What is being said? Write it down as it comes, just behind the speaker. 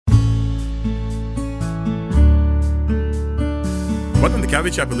Welcome to Calvary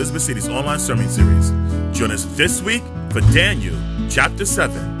Chapel Elizabeth City's online sermon series. Join us this week for Daniel chapter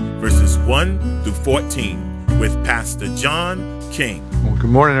 7, verses 1 through 14 with Pastor John King. Well, good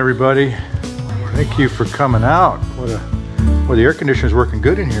morning, everybody. Thank you for coming out. Well, the air conditioner's working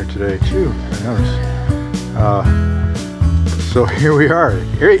good in here today, too. I noticed. So here we are.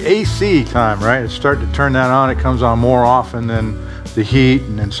 AC time, right? It's starting to turn that on. It comes on more often than the heat,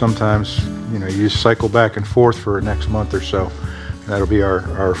 and then sometimes, you cycle back and forth for the next month or so. That'll be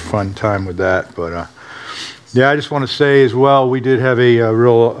our fun time with that. But I just want to say as well, we did have a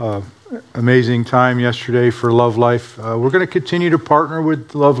real amazing time yesterday for Love Life. We're going to continue to partner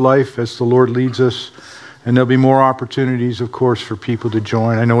with Love Life as the Lord leads us, and there'll be more opportunities, of course, for people to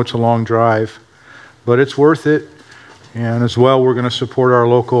join. I know it's a long drive, but it's worth it. And as well, we're going to support our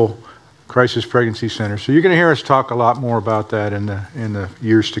local crisis pregnancy center. So you're going to hear us talk a lot more about that in the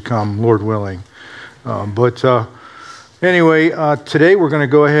years to come, Lord willing. Anyway, today we're going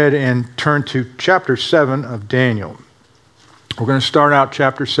to go ahead and turn to chapter 7 of Daniel. We're going to start out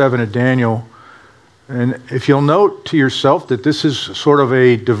chapter 7 of Daniel. And if you'll note to yourself that this is sort of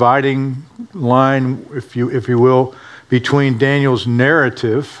a dividing line, if you will, between Daniel's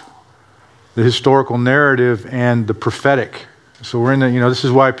narrative, the historical narrative, and the prophetic. So we're in this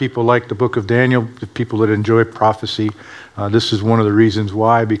is why people like the book of Daniel, the people that enjoy prophecy. This is one of the reasons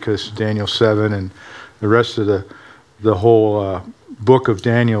why, because Daniel 7 and the rest of the whole book of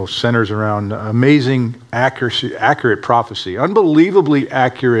Daniel centers around amazing accurate prophecy, unbelievably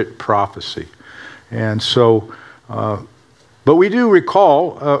accurate prophecy. And so, but we do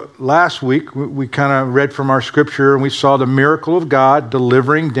recall last week, we kind of read from our scripture and we saw the miracle of God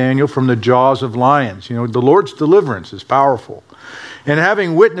delivering Daniel from the jaws of lions. The Lord's deliverance is powerful. And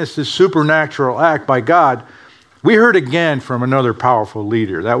having witnessed this supernatural act by God, we heard again from another powerful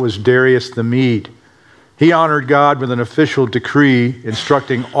leader. That was Darius the Mede. He honored God with an official decree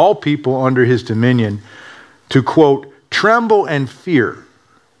instructing all people under his dominion to, quote, tremble and fear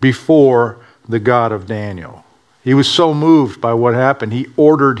before the God of Daniel. He was so moved by what happened, he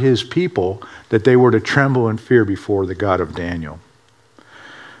ordered his people that they were to tremble and fear before the God of Daniel.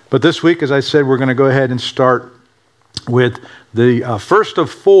 But this week, as I said, we're going to go ahead and start with the first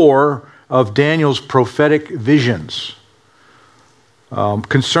of 4 of Daniel's prophetic visions.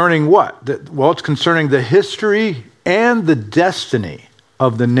 Concerning what? It's concerning the history and the destiny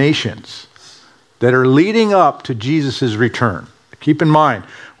of the nations that are leading up to Jesus' return. Keep in mind,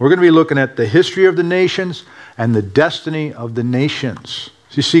 we're going to be looking at the history of the nations and the destiny of the nations.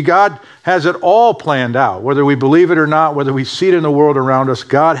 So you see, God has it all planned out. Whether we believe it or not, whether we see it in the world around us,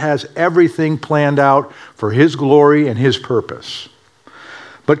 God has everything planned out for His glory and His purpose.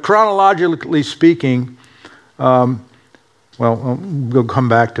 But chronologically speaking, we'll come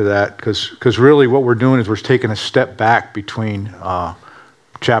back to that because really what we're doing is we're taking a step back between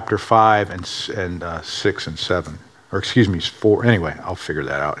chapter 5 and 6 and 7. Or excuse me, 4. Anyway, I'll figure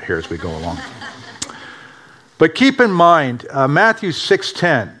that out here as we go along. But keep in mind, Matthew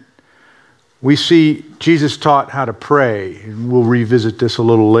 6:10, we see Jesus taught how to pray, and we'll revisit this a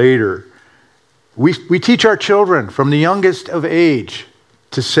little later. We teach our children from the youngest of age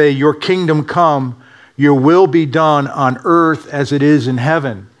to say, your kingdom come, your will be done on earth as it is in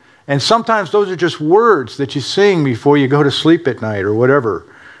heaven. And sometimes those are just words that you sing before you go to sleep at night or whatever.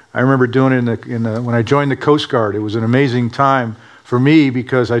 I remember doing it when I joined the Coast Guard. It was an amazing time for me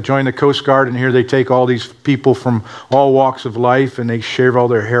because I joined the Coast Guard, and here they take all these people from all walks of life and they shave all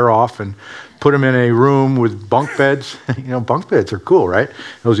their hair off and put them in a room with bunk beds. Bunk beds are cool, right?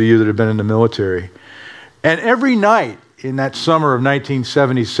 Those of you that have been in the military. And every night in that summer of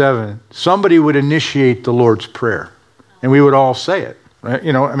 1977, somebody would initiate the Lord's Prayer, and we would all say it. Right?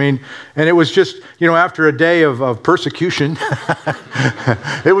 And it was just, after a day of persecution,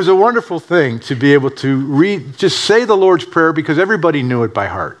 it was a wonderful thing to be able to just say the Lord's Prayer because everybody knew it by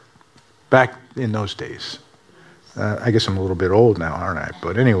heart back in those days. I guess I'm a little bit old now, aren't I?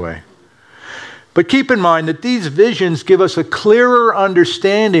 But anyway. But keep in mind that these visions give us a clearer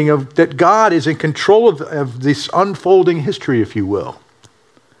understanding of that God is in control of this unfolding history, if you will.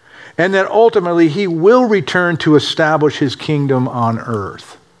 And that ultimately He will return to establish His kingdom on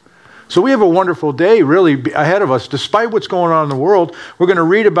earth. So we have a wonderful day really ahead of us. Despite what's going on in the world, we're going to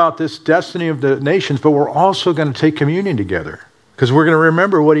read about this destiny of the nations, but we're also going to take communion together because we're going to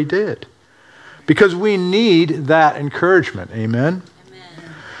remember what He did. Because we need that encouragement. Amen?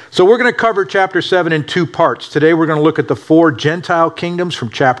 So we're going to cover chapter 7 in 2 parts. Today we're going to look at the 4 Gentile kingdoms from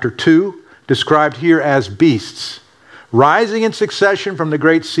chapter 2, described here as beasts, rising in succession from the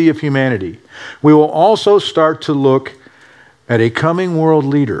great sea of humanity. We will also start to look at a coming world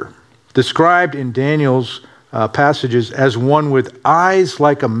leader, described in Daniel's passages, as one with eyes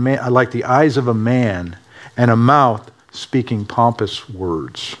like the eyes of a man, and a mouth speaking pompous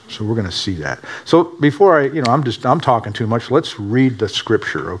words. So we're going to see that. So before I'm talking too much. Let's read the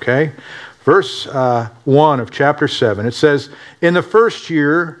scripture, okay? Verse 1 of chapter 7. It says, "In the first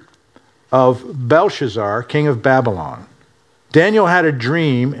year of Belshazzar, king of Babylon, Daniel had a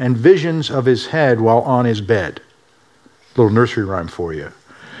dream and visions of his head while on his bed." Little nursery rhyme for you.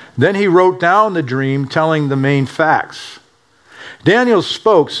 "Then he wrote down the dream, telling the main facts. Daniel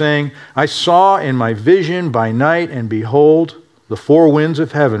spoke, saying, I saw in my vision by night, and behold, the four winds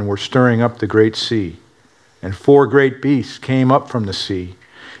of heaven were stirring up the great sea. And four great beasts came up from the sea,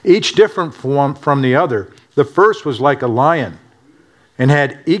 each different from the other. The first was like a lion, and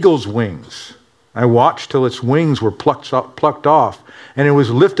had eagle's wings. I watched till its wings were plucked off, and it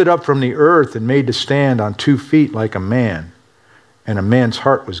was lifted up from the earth and made to stand on 2 feet like a man, and a man's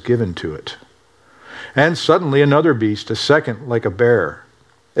heart was given to it. And suddenly another beast, a second like a bear.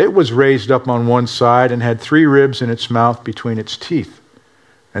 It was raised up on one side and had 3 ribs in its mouth between its teeth.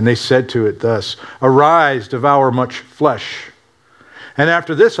 And they said to it thus, Arise, devour much flesh. And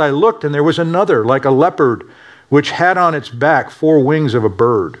after this I looked, and there was another like a leopard, which had on its back 4 wings of a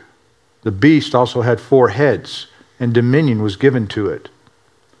bird. The beast also had 4 heads, and dominion was given to it.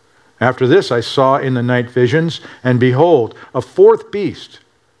 After this I saw in the night visions, and behold, a 4th beast,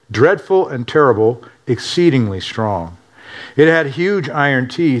 dreadful and terrible, exceedingly strong. It had huge iron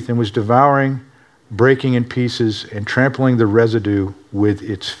teeth, and was devouring, breaking in pieces, and trampling the residue with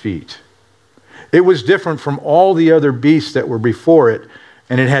its feet. It was different from all the other beasts that were before it,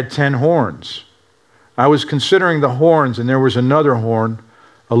 and it had 10 horns. I was considering the horns, and there was another horn,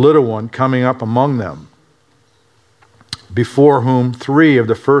 a little one, coming up among them, before whom 3 of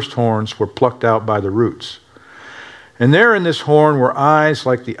the first horns were plucked out by the roots. And there in this horn were eyes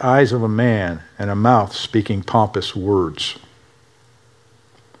like the eyes of a man, and a mouth speaking pompous words.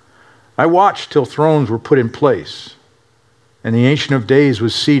 I watched till thrones were put in place, and the Ancient of Days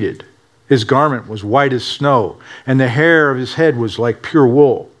was seated. His garment was white as snow, and the hair of his head was like pure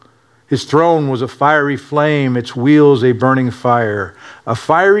wool. His throne was a fiery flame, its wheels a burning fire. A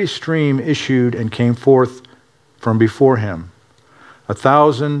fiery stream issued and came forth from before him.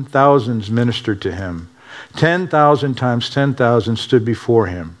 1,000 thousands ministered to him. 10,000 times 10,000 stood before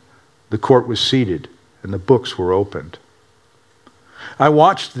him. The court was seated, and the books were opened. I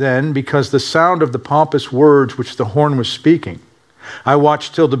watched then, because the sound of the pompous words which the horn was speaking. I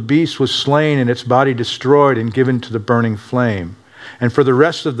watched till the beast was slain, and its body destroyed and given to the burning flame. And for the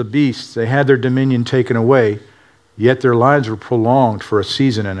rest of the beasts, they had their dominion taken away, yet their lives were prolonged for a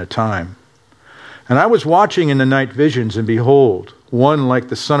season and a time. And I was watching in the night visions, and behold, one like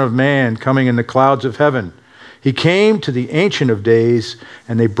the Son of Man coming in the clouds of heaven. He came to the Ancient of Days,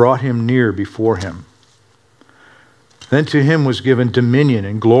 and they brought him near before him. Then to him was given dominion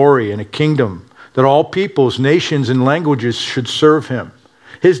and glory and a kingdom, that all peoples, nations, and languages should serve him.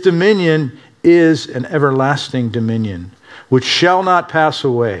 His dominion is an everlasting dominion, which shall not pass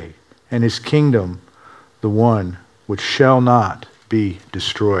away, and his kingdom the one which shall not be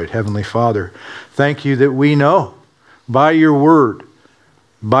destroyed. Heavenly Father, thank you that we know by your word,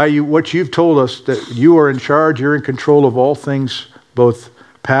 by what you've told us, that you are in charge, you're in control of all things, both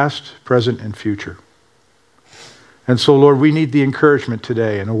past, present, and future. And so, Lord, we need the encouragement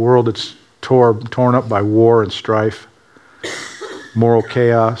today in a world that's torn up by war and strife, moral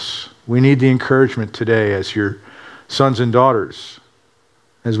chaos. We need the encouragement today as your sons and daughters,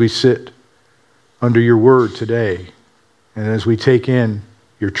 as we sit under your word today, and as we take in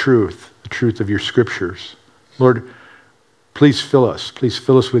your truth, the truth of your scriptures. Lord, please fill us. Please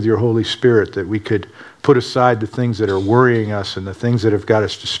fill us with your Holy Spirit, that we could put aside the things that are worrying us and the things that have got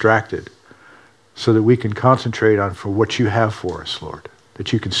us distracted, so that we can concentrate on for what you have for us, Lord,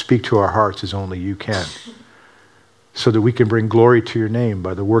 that you can speak to our hearts as only you can, so that we can bring glory to your name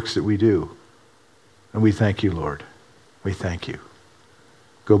by the works that we do. And we thank you, Lord. We thank you.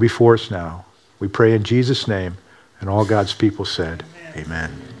 Go before us now. We pray in Jesus' name, and all God's people said,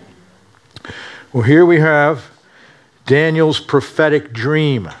 Amen. Well, here we have Daniel's prophetic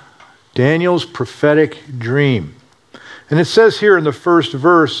dream. Daniel's prophetic dream. And it says here in the first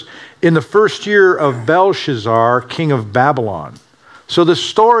verse, in the first year of Belshazzar, king of Babylon. So the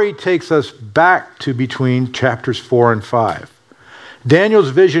story takes us back to between chapters 4 and 5. Daniel's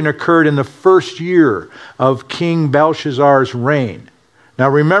vision occurred in the first year of King Belshazzar's reign. Now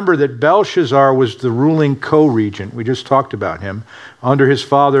remember that Belshazzar was the ruling co-regent, we just talked about him, under his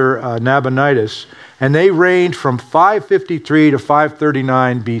father Nabonidus, and they reigned from 553 to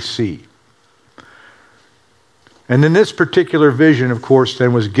 539 BC. And then this particular vision, of course,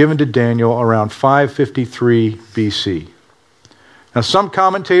 then was given to Daniel around 553 BC. Now, some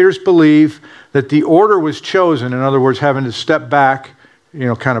commentators believe that the order was chosen, in other words, having to step back,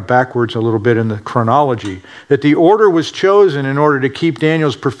 kind of backwards a little bit in the chronology, that the order was chosen in order to keep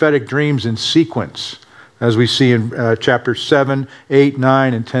Daniel's prophetic dreams in sequence, as we see in chapters 7, 8,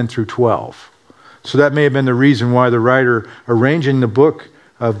 9, and 10 through 12. So that may have been the reason why the writer arranging the book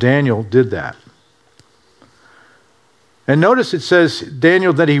of Daniel did that. And notice it says,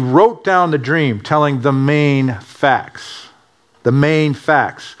 Daniel, that he wrote down the dream, telling the main facts. The main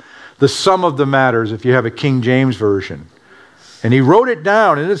facts. The sum of the matters, if you have a King James version. And he wrote it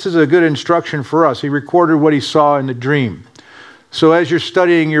down, and this is a good instruction for us. He recorded what he saw in the dream. So as you're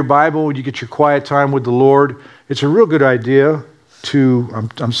studying your Bible, when you get your quiet time with the Lord, it's a real good idea to,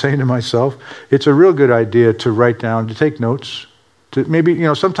 I'm saying to myself, it's a real good idea to write down, to take notes. To maybe,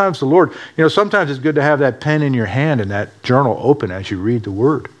 sometimes the Lord, sometimes it's good to have that pen in your hand and that journal open as you read the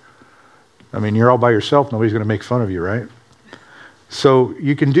Word. I mean, you're all by yourself. Nobody's going to make fun of you, right? So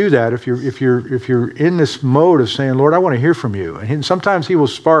you can do that if you're in this mode of saying, Lord, I want to hear from you. And sometimes He will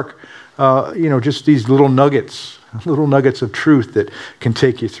spark, just these little nuggets of truth that can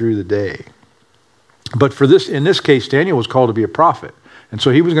take you through the day. But in this case, Daniel was called to be a prophet. And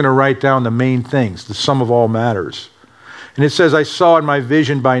so he was going to write down the main things, the sum of all matters. And it says, I saw in my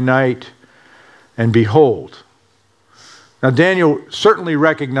vision by night, and behold. Now Daniel certainly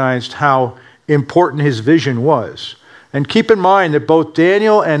recognized how important his vision was. And keep in mind that both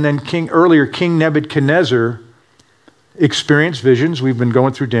Daniel and then King Nebuchadnezzar experienced visions. We've been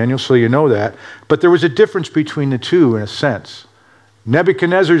going through Daniel, so you know that. But there was a difference between the two in a sense.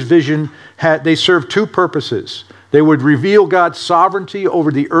 Nebuchadnezzar's vision they served two purposes. They would reveal God's sovereignty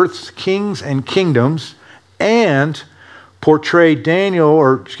over the earth's kings and kingdoms, and portray God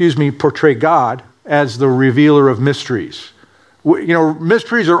as the revealer of mysteries.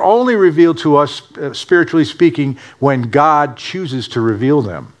 Mysteries are only revealed to us, spiritually speaking, when God chooses to reveal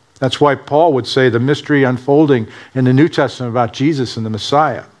them. That's why Paul would say the mystery unfolding in the New Testament about Jesus and the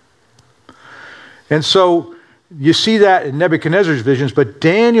Messiah. And so you see that in Nebuchadnezzar's visions, but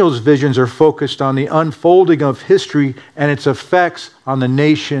Daniel's visions are focused on the unfolding of history and its effects on the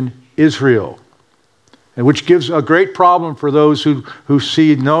nation Israel. And which gives a great problem for those who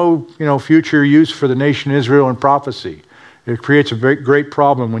see no future use for the nation Israel in prophecy. It creates a very great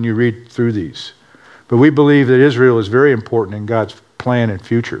problem when you read through these. But we believe that Israel is very important in God's plan and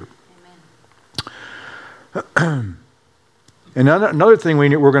future. Amen. And another thing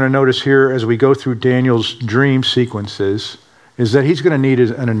we're going to notice here as we go through Daniel's dream sequences is that he's going to need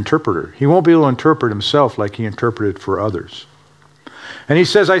an interpreter. He won't be able to interpret himself like he interpreted for others. And he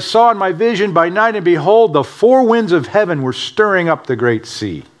says, I saw in my vision by night, and behold, the four winds of heaven were stirring up the great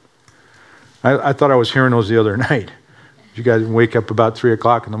sea. I thought I was hearing those the other night. You guys wake up about 3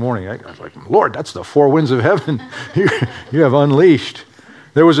 o'clock in the morning. I was like, Lord, that's the four winds of heaven you have unleashed.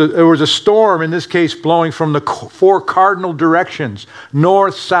 There was a storm, in this case, blowing from the four cardinal directions,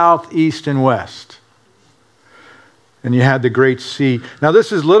 north, south, east, and west. And you had the great sea. Now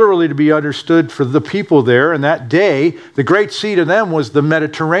this is literally to be understood for the people there. In that day, the great sea to them was the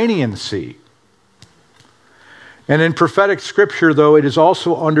Mediterranean Sea. And in prophetic scripture, though, it is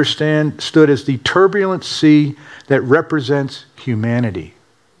also understood as the turbulent sea that represents humanity.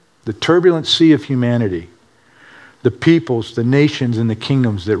 The turbulent sea of humanity. The peoples, the nations, and the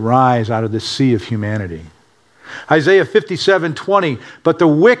kingdoms that rise out of the sea of humanity. Isaiah 57:20, but the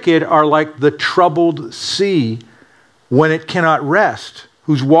wicked are like the troubled sea when it cannot rest,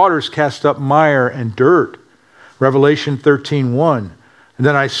 whose waters cast up mire and dirt. Revelation 13:1. And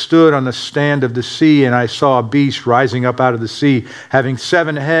then I stood on the stand of the sea, and I saw a beast rising up out of the sea, having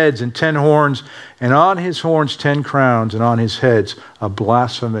 7 heads and 10 horns, and on his horns 10 crowns, and on his heads a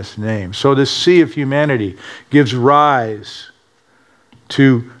blasphemous name. So this sea of humanity gives rise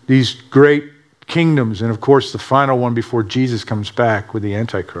to these great kingdoms, and of course the final one before Jesus comes back with the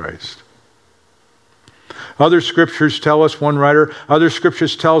Antichrist. Other scriptures tell us, other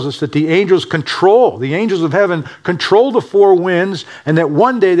scriptures tells us that the angels of heaven control the four winds, and that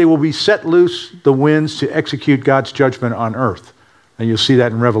one day they will be set loose, the winds, to execute God's judgment on earth. And you'll see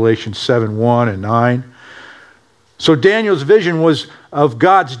that in Revelation 7:1 and 9. So Daniel's vision was of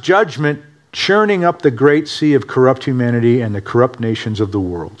God's judgment churning up the great sea of corrupt humanity and the corrupt nations of the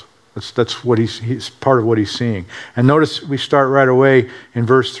world. That's what he's part of what he's seeing. And notice we start right away in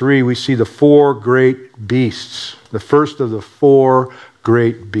verse 3. We see the 4 great beasts. The first of the 4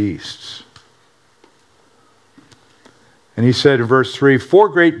 great beasts. And he said in verse 3, 4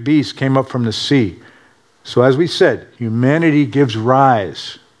 great beasts came up from the sea. So as we said, humanity gives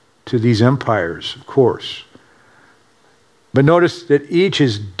rise to these empires, of course. But notice that each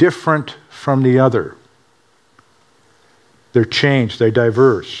is different from the other. They're changed, they're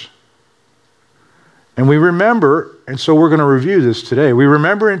diverse. And we remember, and so we're going to review this today, we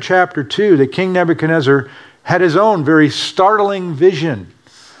remember in chapter 2 that King Nebuchadnezzar had his own very startling vision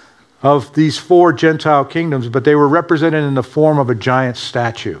of these 4 Gentile kingdoms, but they were represented in the form of a giant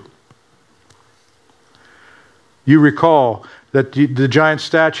statue. You recall that the giant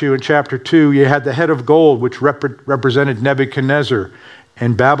statue in chapter 2, you had the head of gold, which represented Nebuchadnezzar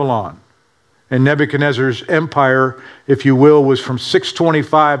and Babylon. And Nebuchadnezzar's empire, if you will, was from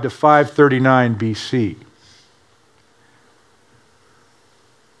 625 to 539 BC.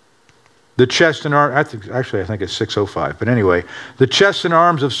 The chest and arms, I think it's 605, but anyway, the chests and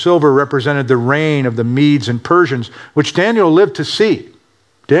arms of silver represented the reign of the Medes and Persians, which Daniel lived to see.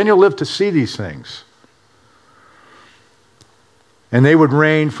 Daniel lived to see these things. And they would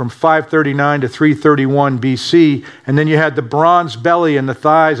reign from 539 to 331 BC. And then you had the bronze belly and the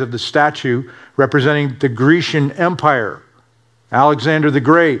thighs of the statue representing the Grecian Empire. Alexander the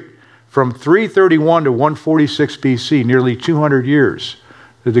Great, from 331 to 146 BC, nearly 200 years,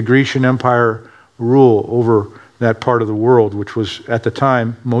 did the Grecian Empire rule over that part of the world, which was at the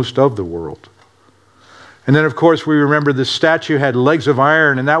time most of the world. And then, of course, we remember the statue had legs of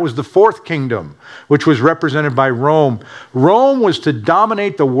iron, and that was the 4th kingdom, which was represented by Rome. Rome was to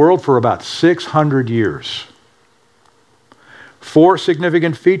dominate the world for about 600 years. 4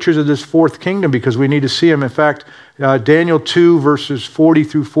 significant features of this 4th kingdom, because we need to see them. In fact, Daniel 2, verses 40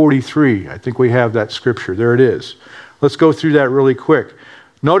 through 43. I think we have that scripture. There it is. Let's go through that really quick.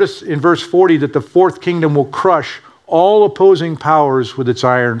 Notice in verse 40 that the 4th kingdom will crush all opposing powers with its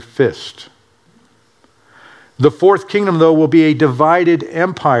iron fist. The 4th kingdom, though, will be a divided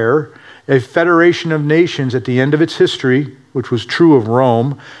empire, a federation of nations at the end of its history, which was true of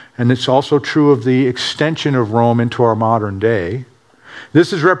Rome, and it's also true of the extension of Rome into our modern day.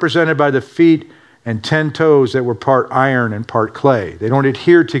 This is represented by the feet and 10 toes that were part iron and part clay. They don't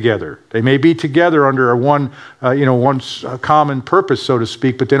adhere together. They may be together under one common purpose, so to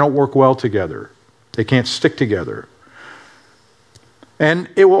speak, but they don't work well together. They can't stick together. And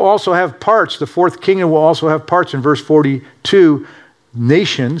it will also have parts. The 4th kingdom will also have parts in verse 42,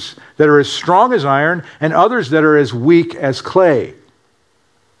 nations that are as strong as iron and others that are as weak as clay.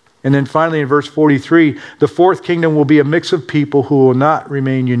 And then finally in verse 43, the 4th kingdom will be a mix of people who will not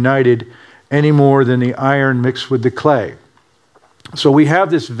remain united any more than the iron mixed with the clay. So we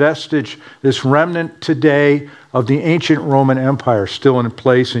have this vestige, this remnant today of the ancient Roman Empire still in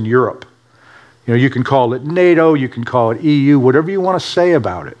place in Europe. You know, you can call it NATO, you can call it EU, whatever you want to say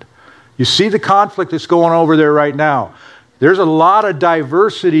about it. You see the conflict that's going on over there right now. There's a lot of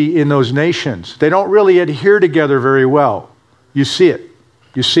diversity in those nations. They don't really adhere together very well. You see it.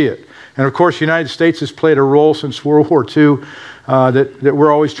 You see it. And of course, the United States has played a role since World War II that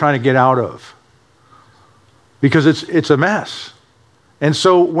we're always trying to get out of. Because it's a mess. And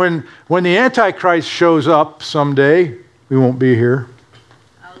so when the Antichrist shows up someday, we won't be here.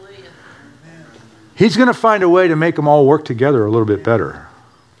 He's going to find a way to make them all work together a little bit better.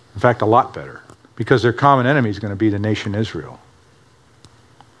 In fact, a lot better. Because their common enemy is going to be the nation Israel.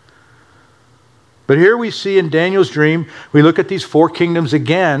 But here we see in Daniel's dream, we look at these 4 kingdoms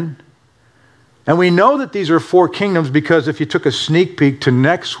again. And we know that these are 4 kingdoms because if you took a sneak peek to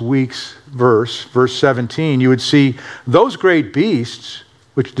next week's verse 17, you would see those great beasts,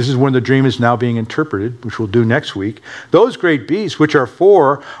 which this is when the dream is now being interpreted, which we'll do next week. Those great beasts, which are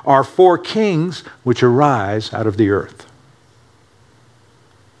 4 kings which arise out of the earth.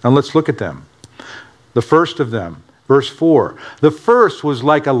 Now let's look at them. The first of them, verse 4. The first was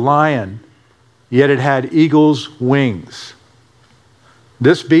like a lion, yet it had eagle's wings.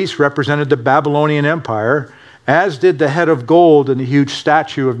 This beast represented the Babylonian Empire, as did the head of gold in the huge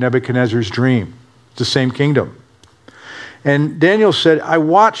statue of Nebuchadnezzar's dream. It's the same kingdom. And Daniel said, I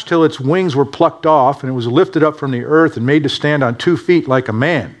watched till its wings were plucked off, and it was lifted up from the earth and made to stand on 2 feet like a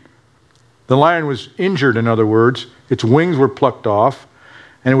man. The lion was injured, in other words. Its wings were plucked off,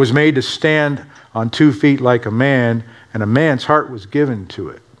 and it was made to stand on 2 feet like a man, and a man's heart was given to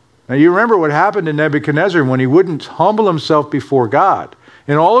it. Now you remember what happened to Nebuchadnezzar when he wouldn't humble himself before God.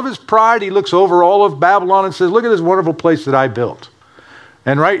 In all of his pride, he looks over all of Babylon and says, look at this wonderful place that I built.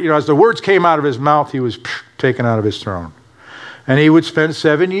 And as the words came out of his mouth, he was taken out of his throne. And he would spend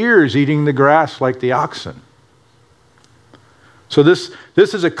 7 years eating the grass like the oxen. So this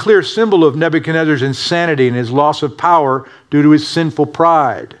is a clear symbol of Nebuchadnezzar's insanity and his loss of power due to his sinful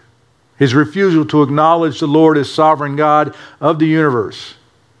pride. His refusal to acknowledge the Lord as sovereign God of the universe.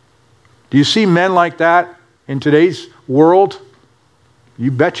 Do you see men like that in today's world?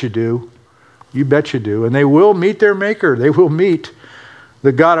 You bet you do. You bet you do. And they will meet their Maker. They will meet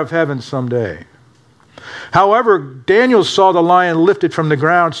the God of heaven someday. However, Daniel saw the lion lifted from the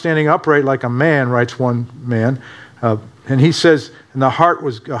ground, standing upright like a man, writes one man. And he says, and the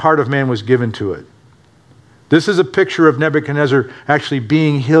heart of man was given to it. This is a picture of Nebuchadnezzar actually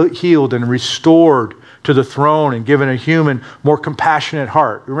being healed and restored to the throne and given a human, more compassionate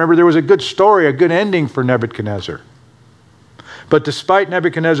heart. Remember, there was a good story, a good ending for Nebuchadnezzar. But despite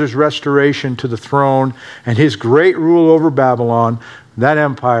Nebuchadnezzar's restoration to the throne and his great rule over Babylon, that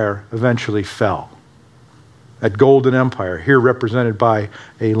empire eventually fell. That golden empire, here represented by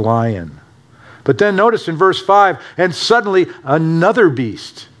a lion. But then notice in verse 5, and suddenly another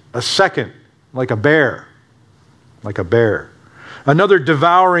beast, a second, like a bear. Another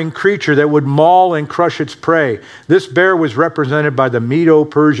devouring creature that would maul and crush its prey. This bear was represented by the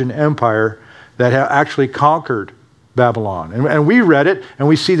Medo-Persian Empire that had actually conquered Babylon. And we read it, and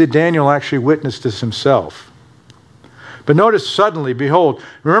we see that Daniel actually witnessed this himself. But notice suddenly, behold,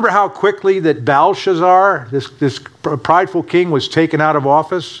 remember how quickly that Belshazzar, this prideful king, was taken out of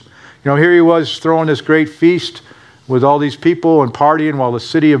office? You know, here he was throwing this great feast with all these people and partying while the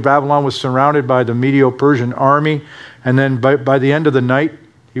city of Babylon was surrounded by the Medo-Persian army. And then by the end of the night,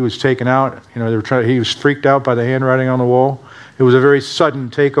 he was taken out. You know, he was freaked out by the handwriting on the wall. It was a very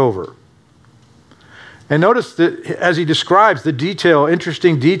sudden takeover. And notice that as he describes the detail,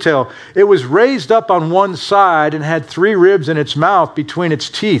 interesting detail, it was raised up on one side and had 3 ribs in its mouth between its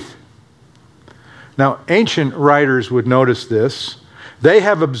teeth. Now, ancient writers would notice this. They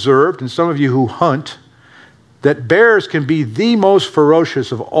have observed, and some of you who hunt, that bears can be the most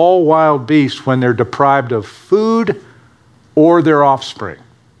ferocious of all wild beasts when they're deprived of food or their offspring.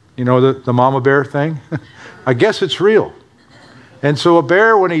 You know the mama bear thing? I guess it's real. And so a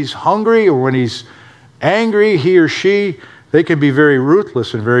bear, when he's hungry or when he's angry, he or she, they can be very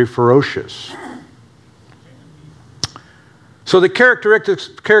ruthless and very ferocious. So the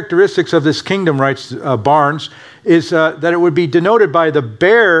characteristics of this kingdom, writes Barnes, is that it would be denoted by the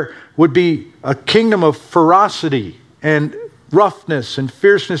bear would be a kingdom of ferocity and roughness and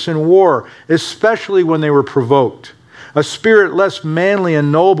fierceness in war, especially when they were provoked. A spirit less manly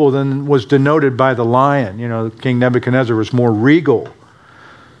and noble than was denoted by the lion. You know, King Nebuchadnezzar was more regal.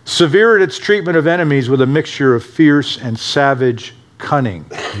 Severe in its treatment of enemies with a mixture of fierce and savage cunning,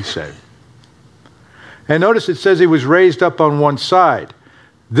 he said. And notice it says he was raised up on one side.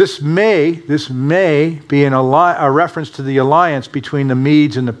 This may be a reference to the alliance between the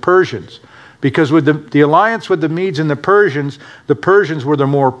Medes and the Persians. Because with the alliance with the Medes and the Persians were the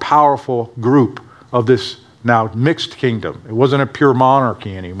more powerful group of this now mixed kingdom. It wasn't a pure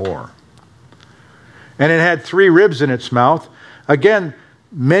monarchy anymore. And it had 3 ribs in its mouth. Again,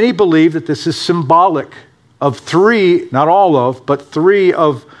 many believe that this is symbolic of 3, not all of, but 3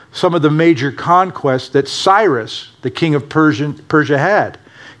 of some of the major conquests that Cyrus, the king of Persia, had.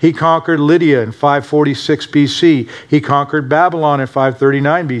 He conquered Lydia in 546 BC. He conquered Babylon in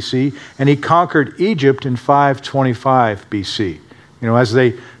 539 BC. And he conquered Egypt in 525 BC. You know, as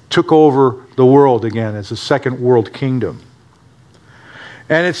they took over the world again as a second world kingdom.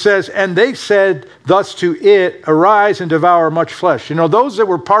 And it says, and they said thus to it, arise and devour much flesh. You know, those that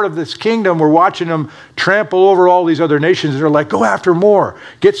were part of this kingdom were watching them trample over all these other nations. They're like, go after more.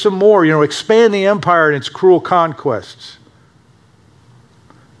 Get some more. You know, expand the empire and its cruel conquests.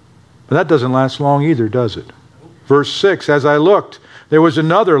 But that doesn't last long either, does it? Verse 6, as I looked, there was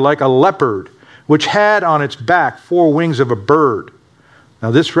another like a leopard, which had on its back 4 wings of a bird.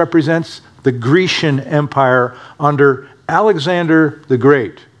 Now this represents the Grecian Empire under Alexander the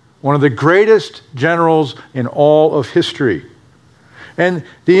Great, one of the greatest generals in all of history. And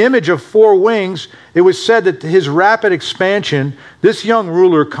the image of 4 wings, it was said that his rapid expansion, this young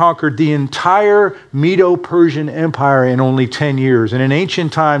ruler conquered the entire Medo-Persian Empire in only 10 years. And in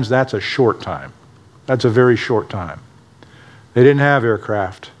ancient times, that's a short time. That's a very short time. They didn't have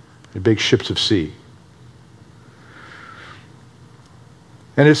aircraft, they had big ships of sea.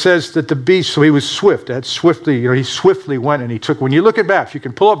 And it says that the beast, so he was swift. He swiftly went and he took, when you look at maps, you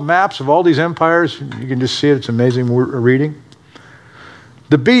can pull up maps of all these empires, you can just see it, it's amazing reading.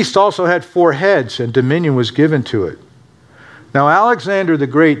 The beast also had 4 heads, and dominion was given to it. Now Alexander the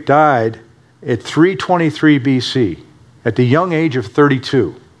Great died at 323 BC, at the young age of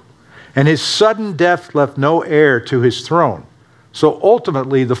 32. And his sudden death left no heir to his throne. So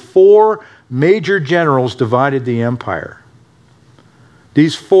ultimately, the 4 major generals divided the empire.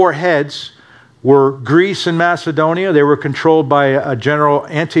 These 4 heads were Greece and Macedonia. They were controlled by a general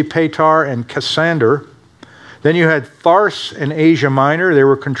Antipater and Cassander. Then you had Thrace and Asia Minor. They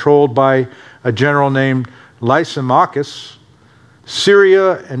were controlled by a general named Lysimachus.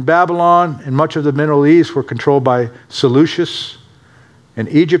 Syria and Babylon and much of the Middle East were controlled by Seleucus, and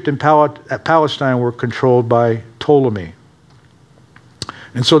Egypt and Palestine were controlled by Ptolemy.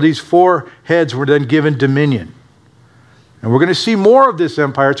 And so these four heads were then given dominion. And we're going to see more of this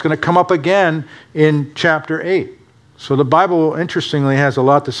empire. It's going to come up again in chapter 8. So the Bible, interestingly, has a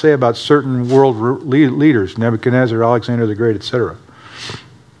lot to say about certain world leaders, Nebuchadnezzar, Alexander the Great, etc.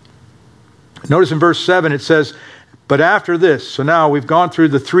 Notice in verse 7 it says, but after this, so now we've gone through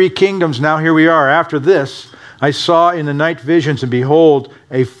the three kingdoms, now here we are. After this, I saw in the night visions, and behold,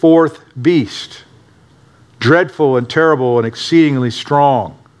 a fourth beast, dreadful and terrible and exceedingly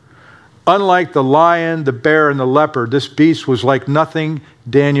strong. Unlike the lion, the bear, and the leopard, this beast was like nothing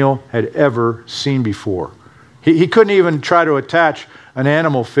Daniel had ever seen before. He couldn't even try to attach an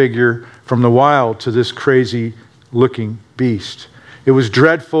animal figure from the wild to this crazy-looking beast. It was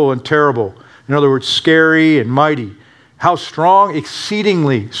dreadful and terrible. In other words, scary and mighty. How strong?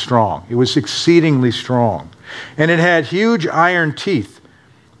 Exceedingly strong. It was exceedingly strong. And it had huge iron teeth.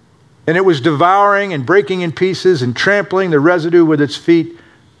 And it was devouring and breaking in pieces and trampling the residue with its feet,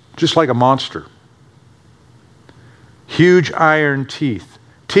 just like a monster. Huge iron teeth.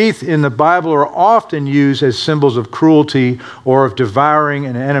 Teeth in the Bible are often used as symbols of cruelty or of devouring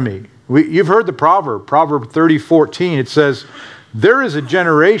an enemy. You've heard the proverb, Proverb 30:14. It says, there is a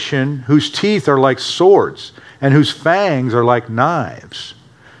generation whose teeth are like swords and whose fangs are like knives,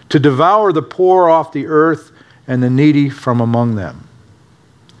 to devour the poor off the earth and the needy from among them.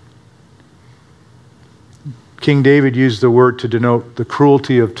 King David used the word to denote the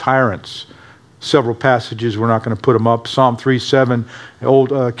cruelty of tyrants. Several passages, we're not going to put them up. Psalm 3:7,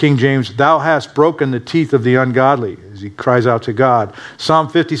 old King James, thou hast broken the teeth of the ungodly, as he cries out to God. Psalm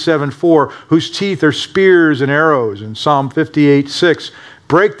 57:4, whose teeth are spears and arrows. And Psalm 58:6,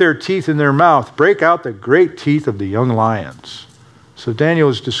 break their teeth in their mouth, break out the great teeth of the young lions. So Daniel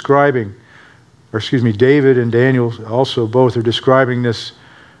is describing, David and Daniel also both are describing this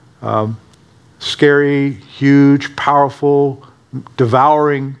scary, huge, powerful,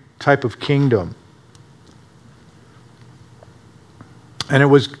 devouring type of kingdom. And it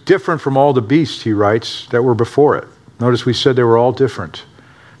was different from all the beasts, he writes, that were before it. Notice we said they were all different.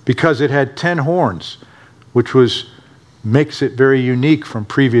 Because it had 10 horns, which makes it very unique from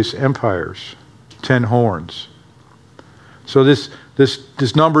previous empires. 10 horns. So this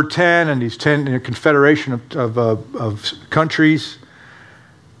number 10 and these 10 in a confederation of countries.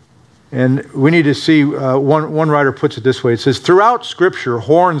 And we need to see, one writer puts it this way. It says, throughout Scripture,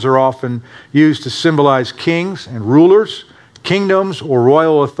 horns are often used to symbolize kings and rulers, kingdoms, or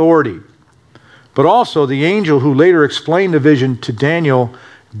royal authority. But also, the angel who later explained the vision to Daniel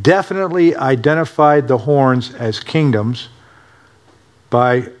definitely identified the horns as kingdoms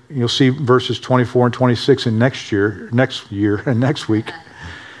by, you'll see verses 24 and 26 in next year and next week.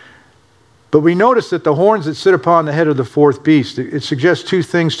 But we notice that the horns that sit upon the head of the fourth beast, it suggests two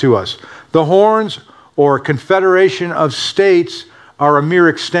things to us. The horns, or confederation of states, are a mere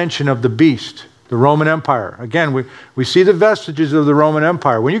extension of the beast, the Roman Empire. Again, we see the vestiges of the Roman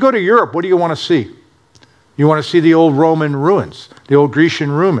Empire. When you go to Europe, what do you want to see? You want to see the old Roman ruins, the old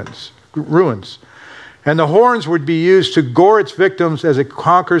Grecian ruins. And the horns would be used to gore its victims as it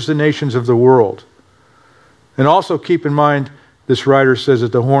conquers the nations of the world. And also keep in mind, this writer says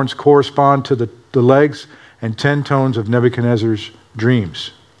that the horns correspond to the legs and 10 tones of Nebuchadnezzar's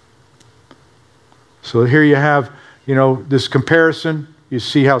dreams. So here you have, this comparison. You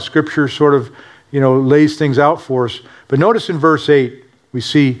see how Scripture sort of, lays things out for us. But notice in verse 8, we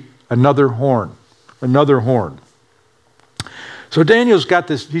see another horn. Another horn. So Daniel's got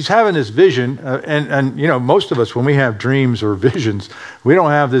this, he's having this vision, and most of us, when we have dreams or visions, we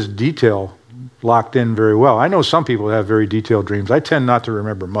don't have this detail locked in very well. I know some people have very detailed dreams. I tend not to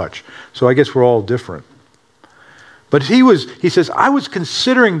remember much. So I guess we're all different. But he says, I was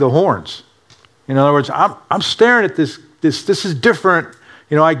considering the horns. In other words, I'm staring at this is different.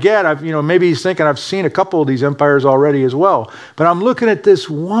 Maybe he's thinking I've seen a couple of these empires already as well. But I'm looking at this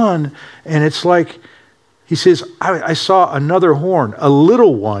one, and it's like, he says, I saw another horn, a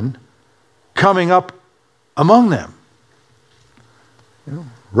little one, coming up among them.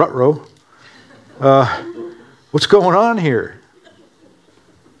 Ruh-roh. What's going on here?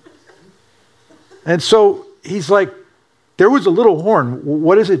 And so he's like, there was a little horn.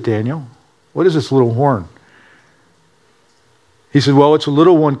 What is it, Daniel? What is this little horn? He said, well, it's a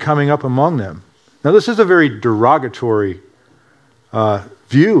little one coming up among them. Now, this is a very derogatory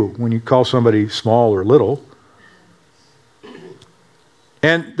view when you call somebody small or little.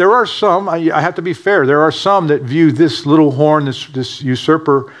 And there are some, I have to be fair, there are some that view this little horn, this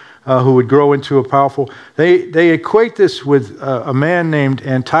usurper, who would grow into a powerful... They equate this with a man named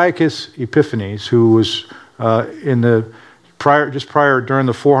Antiochus Epiphanes, who was during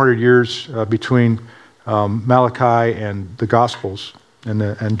the 400 years between Malachi and the Gospels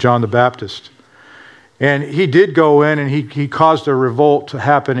and John the Baptist. And he did go in and he caused a revolt to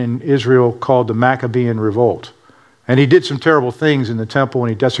happen in Israel called the Maccabean Revolt. And he did some terrible things in the temple when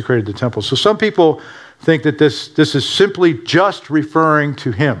he desecrated the temple. So some people think that this is simply just referring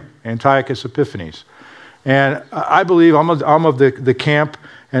to him, Antiochus Epiphanes. And I believe I'm of the camp,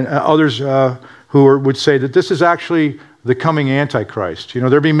 and others who would say that this is actually the coming Antichrist. You know,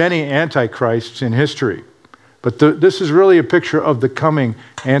 there'll be many Antichrists in history, but this is really a picture of the coming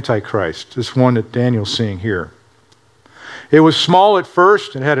Antichrist, this one that Daniel's seeing here. It was small at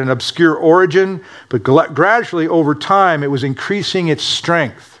first, it had an obscure origin, but gradually over time it was increasing its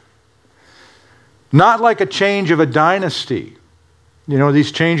strength. Not like a change of a dynasty, you know,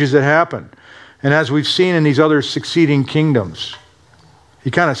 these changes that happen. And as we've seen in these other succeeding kingdoms, he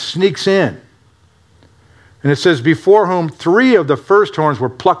kind of sneaks in. And it says, before whom 3 of the first horns were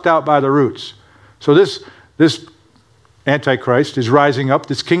plucked out by the roots. So this Antichrist is rising up,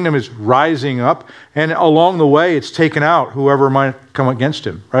 this kingdom is rising up, and along the way it's taken out whoever might come against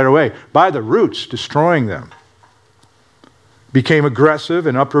him right away, by the roots, destroying them. Became aggressive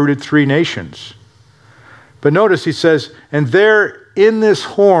and uprooted 3 nations. But notice he says, and there in this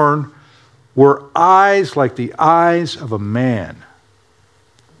horn were eyes like the eyes of a man,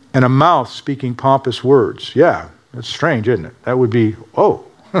 and a mouth speaking pompous words. Yeah, that's strange, isn't it? That would be, oh.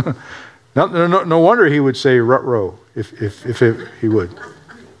 No wonder he would say rut-row if he would.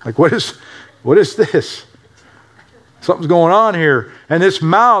 Like, what is this? Something's going on here. And this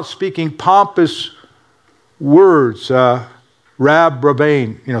mouth speaking pompous words,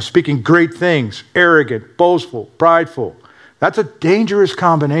 rab-rabane, you know, speaking great things, arrogant, boastful, prideful. That's a dangerous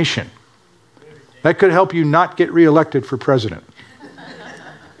combination. That could help you not get reelected for president.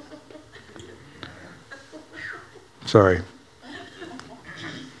 Sorry.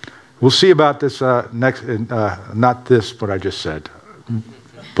 We'll see about this next, not this, what I just said,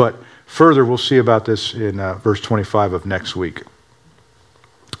 but further we'll see about this in verse 25 of next week.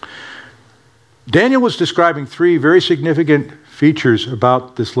 Daniel was describing 3 very significant features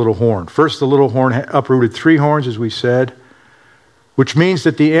about this little horn. First, the little horn uprooted 3 horns, as we said, which means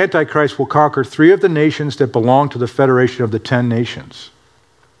that the Antichrist will conquer 3 of the nations that belong to the federation of the 10 nations.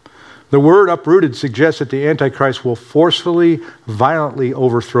 The word uprooted suggests that the Antichrist will forcefully, violently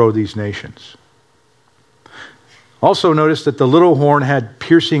overthrow these nations. Also notice that the little horn had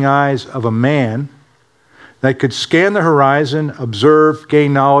piercing eyes of a man that could scan the horizon, observe,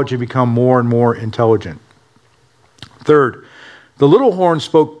 gain knowledge, and become more and more intelligent. Third, the little horn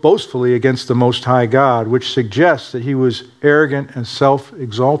spoke boastfully against the Most High God, which suggests that he was arrogant and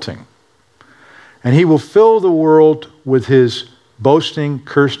self-exalting. And he will fill the world with his boasting,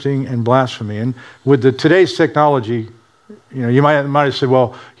 cursing, and blasphemy. And with today's technology, you know, you might have said,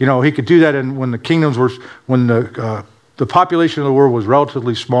 well, you know, he could do that when the kingdoms were, when the population of the world was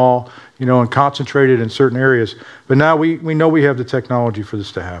relatively small, you know, and concentrated in certain areas. But now we know we have the technology for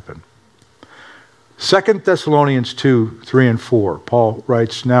this to happen. 2 Thessalonians 2, 3, and 4, Paul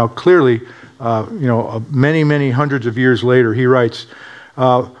writes, now clearly, many, many hundreds of years later, he writes,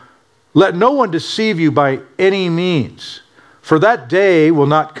 let no one deceive you by any means, for that day will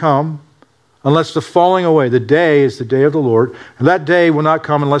not come unless the falling away, the day is the day of the Lord, and that day will not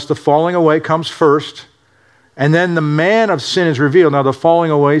come unless the falling away comes first, and then the man of sin is revealed. Now the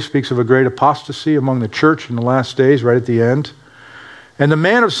falling away speaks of a great apostasy among the church in the last days, right at the end. And the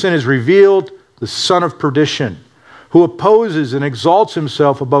man of sin is revealed, the son of perdition, who opposes and exalts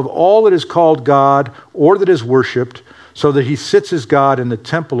himself above all that is called God or that is worshipped, so that he sits as God in the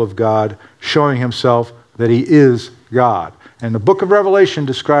temple of God, showing himself that he is God. And the book of Revelation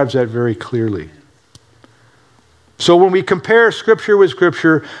describes that very clearly. So when we compare Scripture with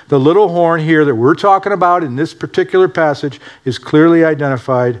Scripture, the little horn here that we're talking about in this particular passage is clearly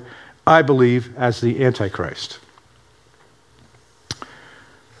identified, I believe, as the Antichrist.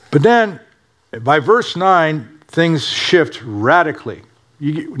 But then, by verse 9, things shift radically.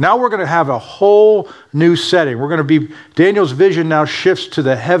 Now we're going to have a whole new setting. Daniel's vision now shifts to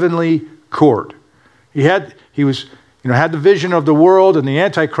the heavenly court. He had the vision of the world and the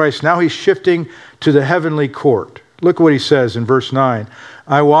Antichrist. Now he's shifting to the heavenly court. Look what he says in verse 9.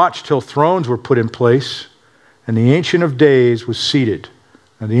 I watched till thrones were put in place, and the Ancient of Days was seated.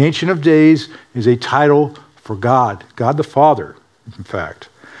 Now the Ancient of Days is a title for God, God the Father, in fact.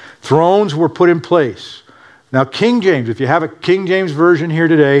 Thrones were put in place. Now King James, if you have a King James version here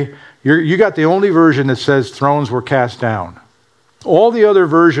today, you got the only version that says thrones were cast down. All the other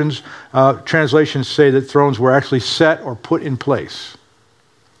versions, translations say that thrones were actually set or put in place.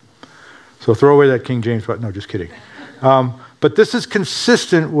 So throw away that King James, but no, just kidding. But this is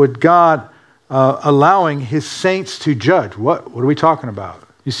consistent with God allowing his saints to judge. What are we talking about?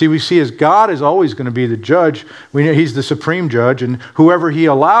 You see, we see as God is always going to be the judge. We know he's the supreme judge, and whoever he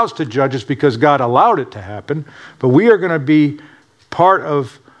allows to judge is because God allowed it to happen. But we are going to be part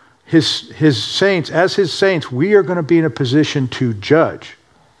of his saints. As his saints, we are going to be in a position to judge.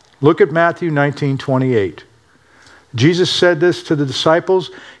 Look at Matthew 19:28. Jesus said this to the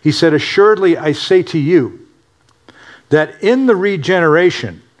disciples. He said, "Assuredly I say to you, that in the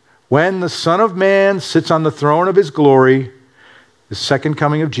regeneration, when the Son of Man sits on the throne of his glory," the second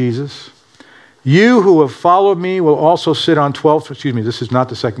coming of Jesus, "you who have followed me will also sit on 12, this is not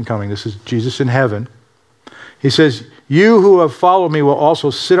the second coming, this is Jesus in heaven. He says, "You who have followed me will also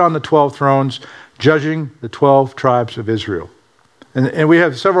sit on the 12 thrones, judging the 12 tribes of Israel." And we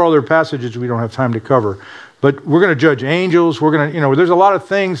have several other passages we don't have time to cover. But we're going to judge angels. We're going to, there's a lot of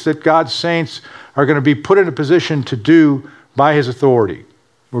things that God's saints are going to be put in a position to do by his authority.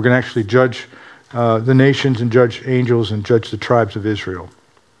 We're going to actually judge the nations and judge angels and judge the tribes of Israel.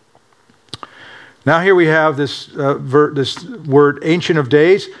 Now here we have this word, Ancient of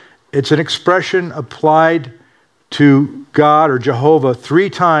Days. It's an expression applied to God or Jehovah 3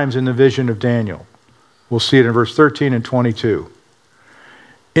 times in the vision of Daniel. We'll see it in verse 13 and 22.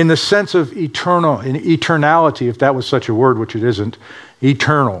 In the sense of eternal, in eternality, if that was such a word, which it isn't,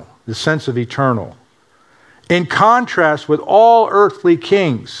 eternal, the sense of eternal. In contrast with all earthly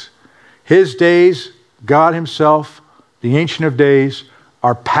kings, his days, God himself, the Ancient of Days,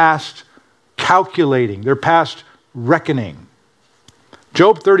 are past calculating. They're past reckoning.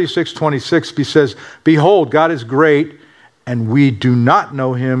 Job 36:26 says, "Behold, God is great, and we do not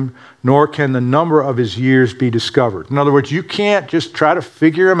know him, nor can the number of his years be discovered." In other words, you can't just try to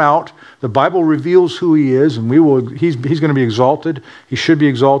figure him out. The Bible reveals who he is, and he's going to be exalted. He should be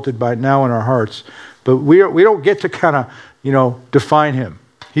exalted by now in our hearts. But we don't get to kind of, define him.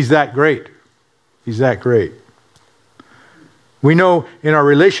 He's that great. He's that great. We know in our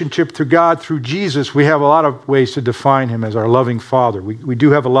relationship to God through Jesus, we have a lot of ways to define him as our loving Father. We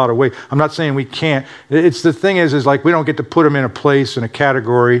do have a lot of ways. I'm not saying we can't. It's the thing is like we don't get to put him in a place, in a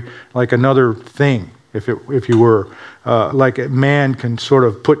category, like another thing, if you were. Like a man can sort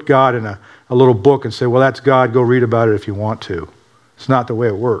of put God in a little book and say, well, that's God, go read about it if you want to. It's not the way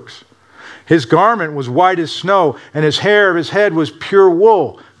it works. His garment was white as snow, and his hair of his head was pure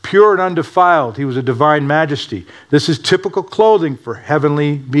wool, pure and undefiled. He was a divine majesty. This is typical clothing for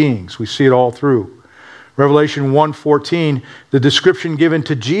heavenly beings. We see it all through. Revelation 1:14, the description given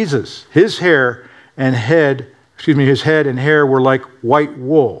to Jesus, his head and hair were like white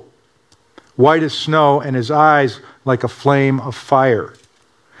wool, white as snow, and his eyes like a flame of fire.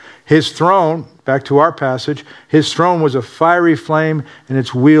 His throne, back to our passage, his throne was a fiery flame, and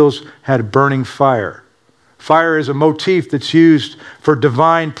its wheels had burning fire. Fire is a motif that's used for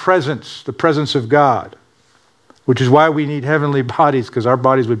divine presence, the presence of God, which is why we need heavenly bodies, because our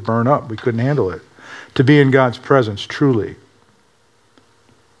bodies would burn up. We couldn't handle it. To be in God's presence, truly.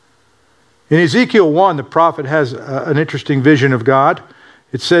 In Ezekiel 1, the prophet has an interesting vision of God.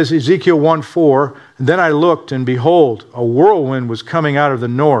 It says, Ezekiel 1:4, "And then I looked, and behold, a whirlwind was coming out of the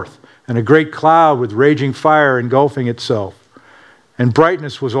north, and a great cloud with raging fire engulfing itself. And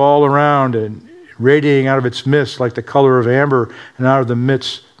brightness was all around, and radiating out of its midst like the color of amber, and out of the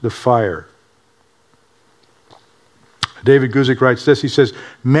midst the fire." David Guzik writes this. He says,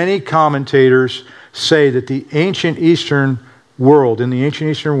 "Many commentators say that in the ancient Eastern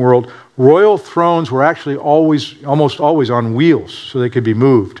world, royal thrones were actually almost always on wheels, so they could be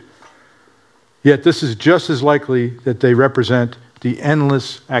moved. Yet this is just as likely that they represent the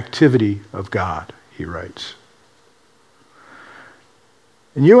endless activity of God," he writes.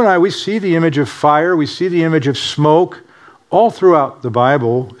 And you and I, we see the image of fire, we see the image of smoke all throughout the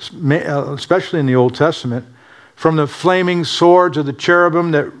Bible, especially in the Old Testament, from the flaming swords of the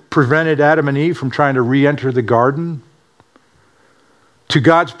cherubim that prevented Adam and Eve from trying to re-enter the garden, to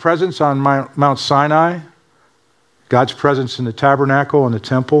God's presence on Mount Sinai, God's presence in the tabernacle and the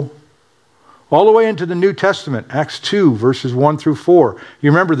temple, all the way into the New Testament, Acts 2, verses 1 through 4.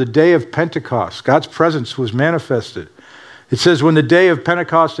 You remember the day of Pentecost, God's presence was manifested. It says when the day of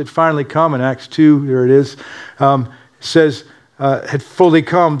Pentecost had finally come, in Acts 2, there it is, it says, had fully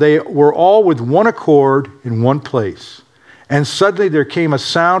come, they were all with one accord in one place. And suddenly there came a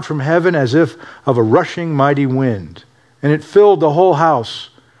sound from heaven as if of a rushing mighty wind, and it filled the whole house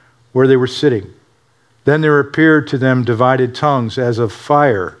where they were sitting. Then there appeared to them divided tongues as of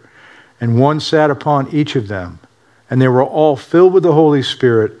fire, and one sat upon each of them. And they were all filled with the Holy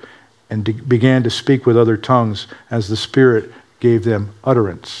Spirit and began to speak with other tongues as the Spirit gave them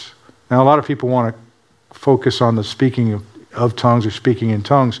utterance. Now, a lot of people want to focus on the speaking of tongues or speaking in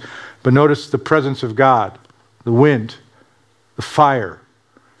tongues, but notice the presence of God, the wind, the fire,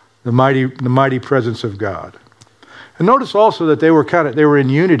 the mighty presence of God. And notice also that they were in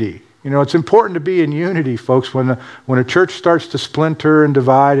unity. You know, it's important to be in unity, folks. When a church starts to splinter and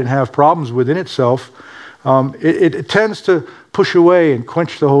divide and have problems within itself, it tends to push away and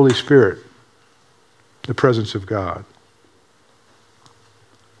quench the Holy Spirit, the presence of God.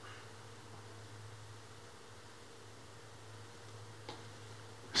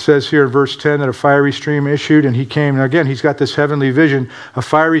 It says here in verse 10 that a fiery stream issued and he came. And again, he's got this heavenly vision. A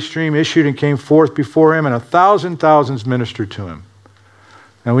fiery stream issued and came forth before him, and 1,000 thousands ministered to him.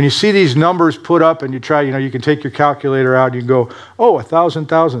 Now, when you see these numbers put up and you try, you can take your calculator out and you can go, 1,000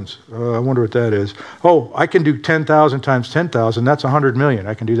 thousands. I wonder what that is. I can do 10,000 times 10,000. That's 100 million.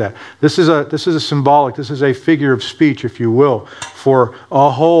 I can do that. This is a symbolic, this is a figure of speech, if you will, for a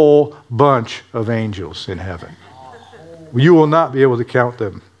whole bunch of angels in heaven. You will not be able to count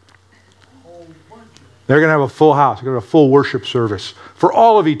them. They're going to have a full house. They're going to have a full worship service for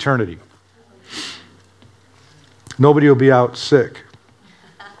all of eternity. Nobody will be out sick.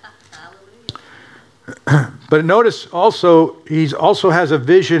 But notice also, he also has a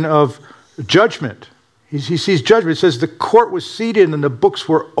vision of judgment. He sees judgment. It says the court was seated and the books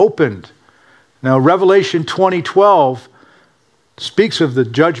were opened. Now, Revelation 20:12 speaks of the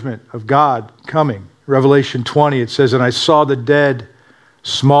judgment of God coming. Revelation 20, it says, and I saw the dead,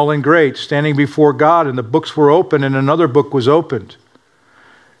 small and great, standing before God, and the books were opened, and another book was opened,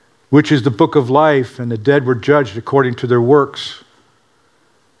 which is the book of life, and the dead were judged according to their works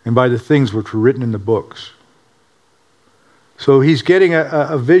and by the things which were written in the books. So he's getting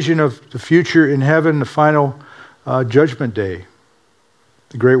a vision of the future in heaven, the final judgment day,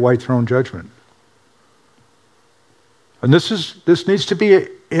 the great white throne judgment. And this needs to be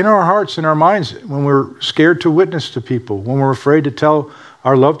in our hearts and our minds when we're scared to witness to people, when we're afraid to tell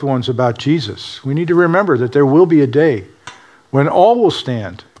our loved ones about Jesus. We need to remember that there will be a day when all will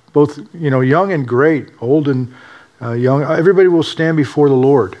stand, both young and great, old and young. Everybody will stand before the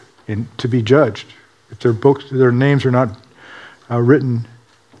Lord to be judged if their names are not written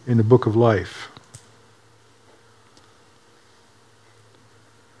in the book of life.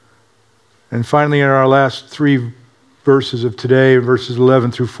 And finally, in our last three verses of today, verses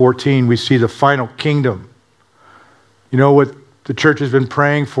 11 through 14, we see the final kingdom. You know what the church has been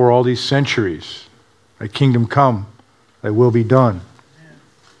praying for all these centuries? Thy kingdom come, thy will be done.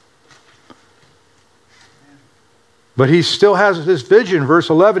 But he still has this vision. Verse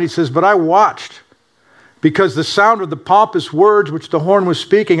 11, he says, but I watched, because the sound of the pompous words which the horn was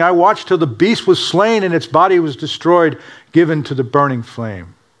speaking, I watched till the beast was slain and its body was destroyed, given to the burning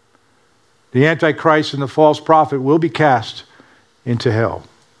flame. The Antichrist and the false prophet will be cast into hell.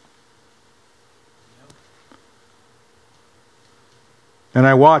 And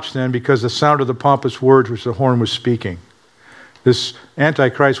I watched then, because the sound of the pompous words which the horn was speaking. This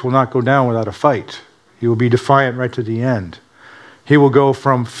Antichrist will not go down without a fight. He will be defiant right to the end. He will go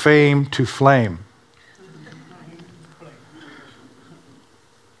from fame to flame.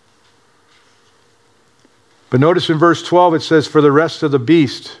 But notice in verse 12 it says, for the rest of the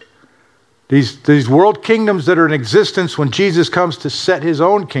beast, these world kingdoms that are in existence when Jesus comes to set his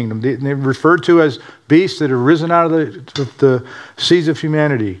own kingdom, they're referred to as beasts that have risen out of the seas of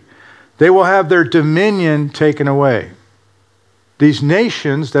humanity, they will have their dominion taken away. These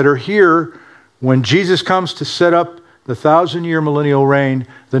nations that are here when Jesus comes to set up the 1,000-year millennial reign,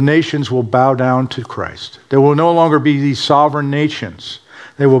 the nations will bow down to Christ. There will no longer be these sovereign nations.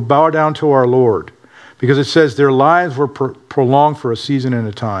 They will bow down to our Lord, because it says their lives were prolonged for a season and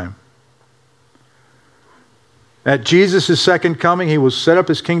a time. At Jesus' second coming, he will set up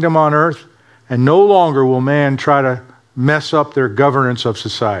his kingdom on earth, and no longer will man try to mess up their governance of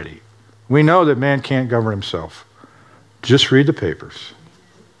society. We know that man can't govern himself. Just read the papers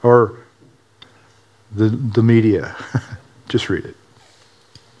or the media. Just read it.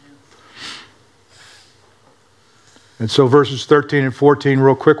 And so verses 13 and 14,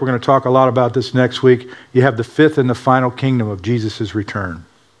 real quick, we're going to talk a lot about this next week. You have the fifth and the final kingdom of Jesus' return.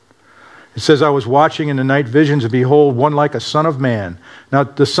 It says, I was watching in the night visions, and behold, one like a son of man. Now,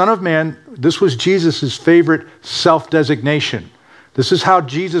 the son of man, this was Jesus' favorite self-designation. This is how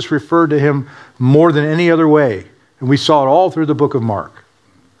Jesus referred to him more than any other way. And we saw it all through the book of Mark.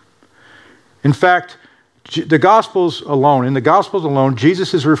 In fact, in the Gospels alone,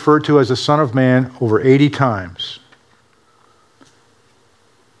 Jesus is referred to as the Son of Man over 80 times.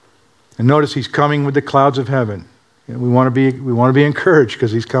 And notice he's coming with the clouds of heaven. And we want to be encouraged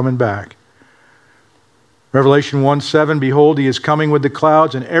because he's coming back. Revelation 1:7, behold, he is coming with the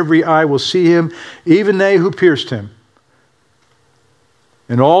clouds, and every eye will see him, even they who pierced him.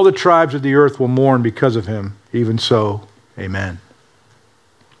 And all the tribes of the earth will mourn because of him. Even so, amen.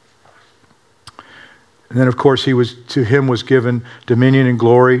 And then, of course, to him was given dominion and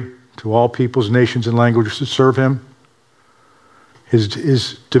glory to all peoples, nations, and languages to serve him.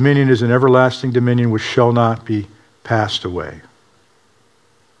 His dominion is an everlasting dominion which shall not be passed away.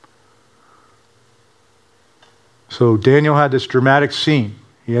 So Daniel had this dramatic scene.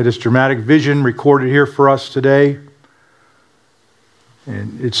 He had this dramatic vision recorded here for us today.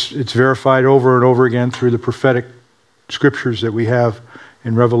 And it's verified over and over again through the prophetic scriptures that we have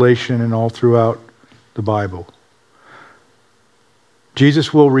in Revelation and all throughout the Bible.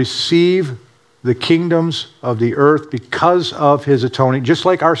 Jesus will receive the kingdoms of the earth because of his atoning, just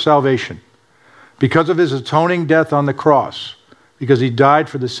like our salvation. Because of his atoning death on the cross, because he died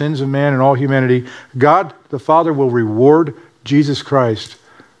for the sins of man and all humanity, God the Father will reward Jesus Christ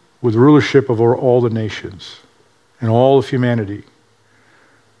with rulership over all the nations and all of humanity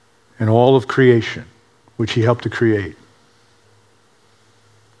and all of creation, which he helped to create.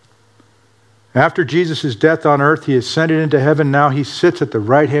 After Jesus' death on earth, he ascended into heaven. Now he sits at the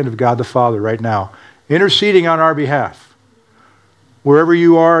right hand of God the Father right now, interceding on our behalf. Wherever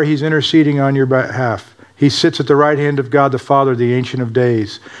you are, he's interceding on your behalf. He sits at the right hand of God the Father, the Ancient of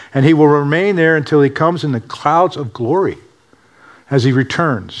Days. And he will remain there until he comes in the clouds of glory as he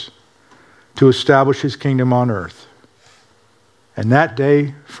returns to establish his kingdom on earth. And that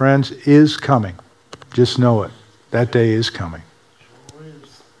day, friends, is coming. Just know it. That day is coming.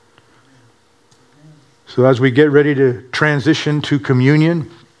 So as we get ready to transition to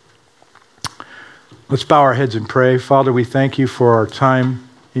communion, let's bow our heads and pray. Father, we thank you for our time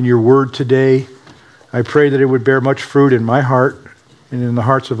in your word today. I pray that it would bear much fruit in my heart and in the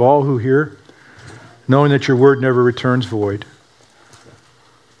hearts of all who hear, knowing that your word never returns void.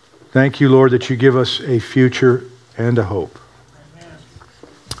 Thank you, Lord, that you give us a future and a hope.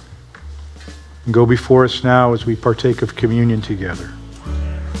 And go before us now as we partake of communion together.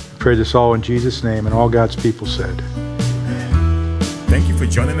 Pray this all in Jesus' name, and all God's people said. Thank you for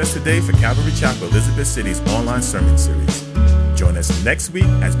joining us today for Calvary Chapel Elizabeth City's online sermon series. Join us next week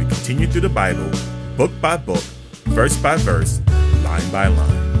as we continue through the Bible, book by book, verse by verse, line by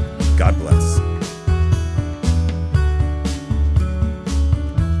line. God bless.